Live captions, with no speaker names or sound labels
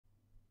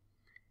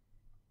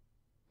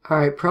All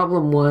right,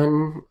 problem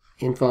 1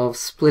 involves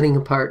splitting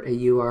apart a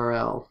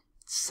URL.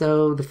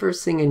 So the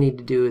first thing I need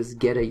to do is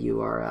get a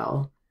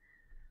URL.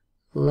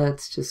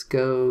 Let's just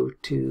go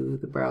to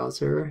the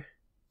browser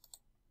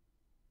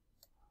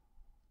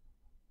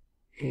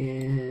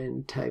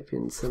and type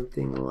in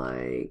something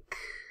like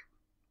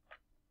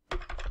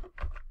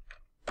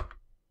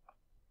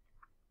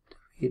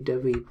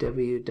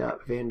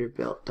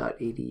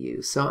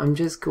www.vanderbilt.edu. So I'm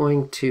just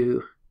going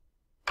to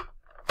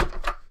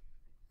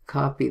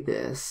copy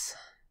this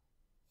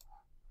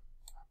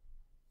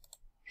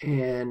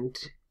and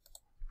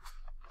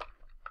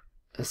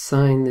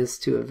assign this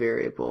to a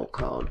variable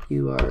called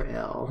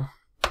URL.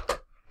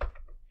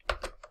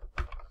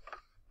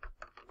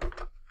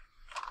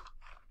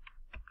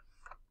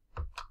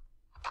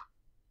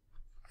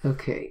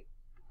 Okay.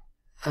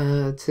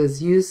 It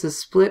says use the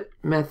split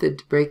method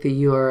to break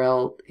the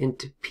URL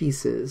into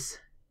pieces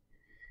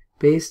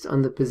based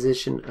on the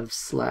position of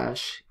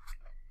slash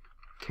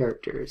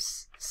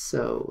characters.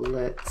 So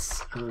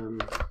let's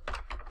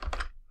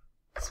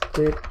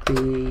split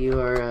the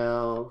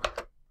URL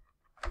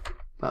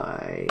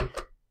by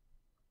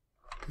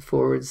the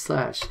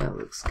 // That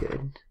looks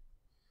good.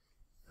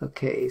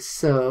 Okay,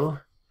 so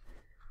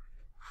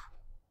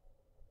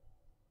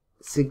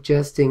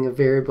suggesting a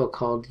variable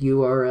called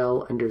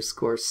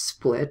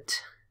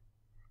URL_split.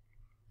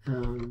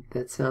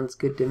 That sounds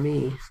good to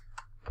me.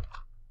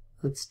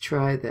 Let's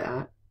try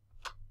that.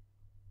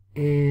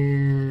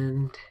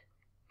 And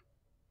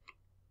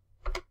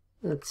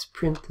let's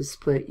print the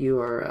split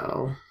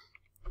URL.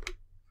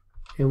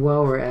 And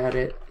while we're at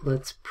it,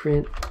 let's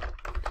print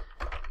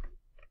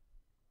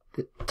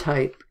the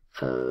type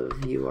of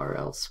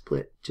URL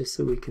split just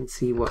so we can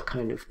see what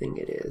kind of thing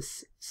it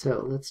is.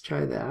 So let's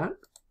try that.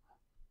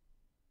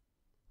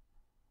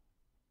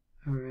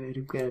 Alright,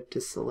 I'm going to have to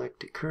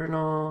select a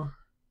kernel.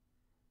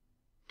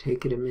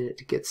 Take it a minute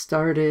to get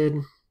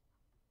started.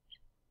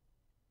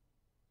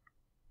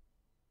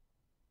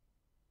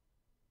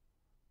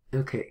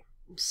 Okay,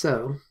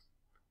 so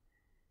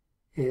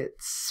it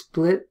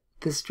split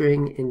the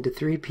string into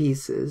 3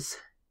 pieces.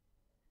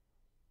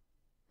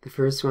 The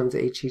first one's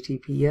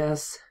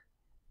HTTPS.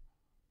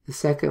 The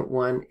second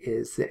one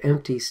is the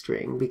empty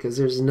string because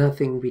there's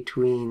nothing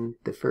between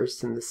the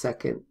first and the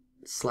second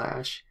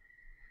slash.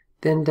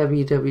 Then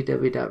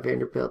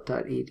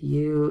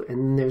www.vanderbilt.edu, and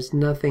then there's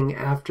nothing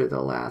after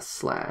the last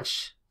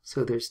slash.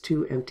 So there's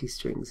 2 empty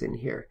strings in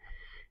here.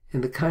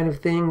 And the kind of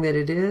thing that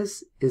it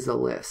is a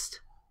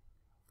list.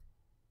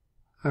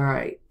 All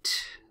right,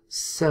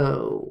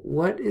 so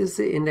what is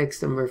the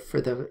index number for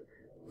the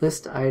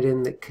list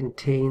item that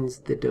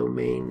contains the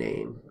domain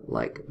name,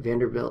 like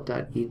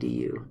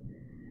vanderbilt.edu?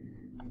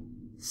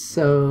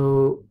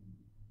 So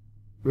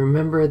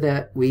remember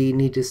that we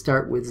need to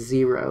start with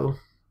 0.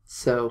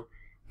 So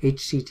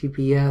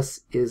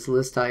HTTPS is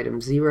list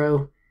item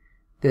 0,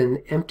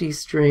 then empty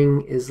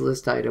string is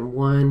list item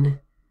 1,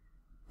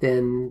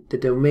 then the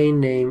domain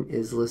name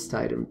is list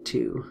item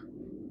 2.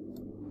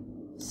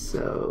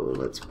 So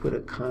let's put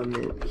a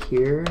comment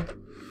here.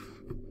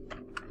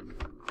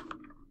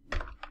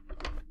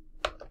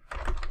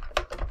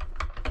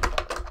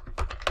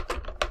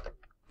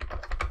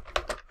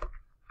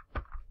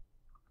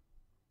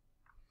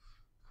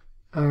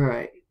 All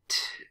right.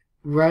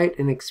 Write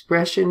an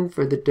expression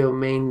for the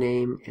domain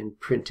name and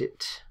print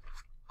it.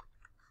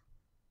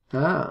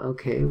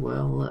 Okay,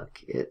 well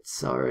look,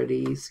 it's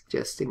already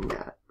suggesting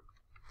that.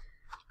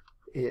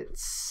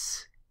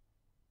 It's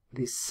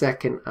the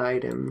second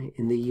item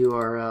in the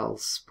URL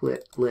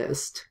split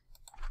list.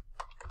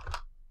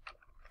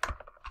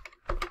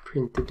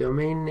 Print the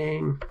domain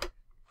name.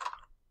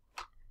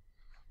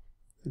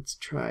 Let's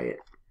try it.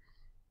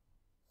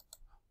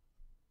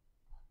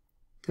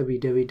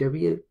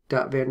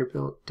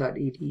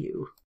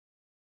 www.vanderbilt.edu.